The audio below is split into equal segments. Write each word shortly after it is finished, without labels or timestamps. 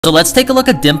So let's take a look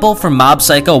at Dimple from Mob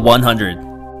Psycho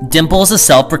 100. Dimple is a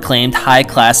self-proclaimed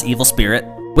high-class evil spirit,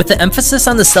 with the emphasis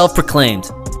on the self-proclaimed.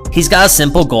 He's got a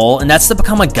simple goal, and that's to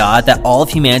become a god that all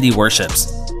of humanity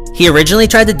worships. He originally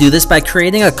tried to do this by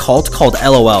creating a cult called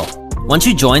LOL. Once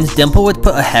you joined, Dimple would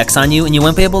put a hex on you and you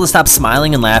wouldn't be able to stop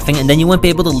smiling and laughing, and then you wouldn't be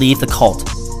able to leave the cult.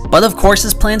 But of course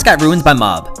his plans got ruined by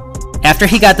Mob. After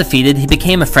he got defeated, he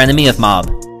became a frenemy of Mob.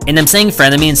 And I'm saying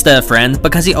frenemy instead of friend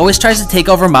because he always tries to take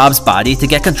over Mob's body to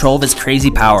get control of his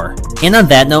crazy power. And on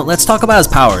that note, let's talk about his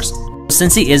powers.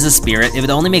 Since he is a spirit, it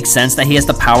would only make sense that he has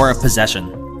the power of possession.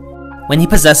 When he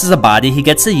possesses a body, he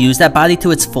gets to use that body to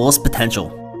its fullest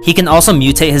potential. He can also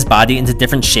mutate his body into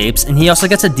different shapes, and he also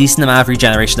gets a decent amount of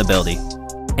regeneration ability.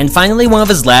 And finally, one of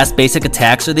his last basic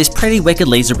attacks are these pretty wicked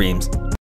laser beams.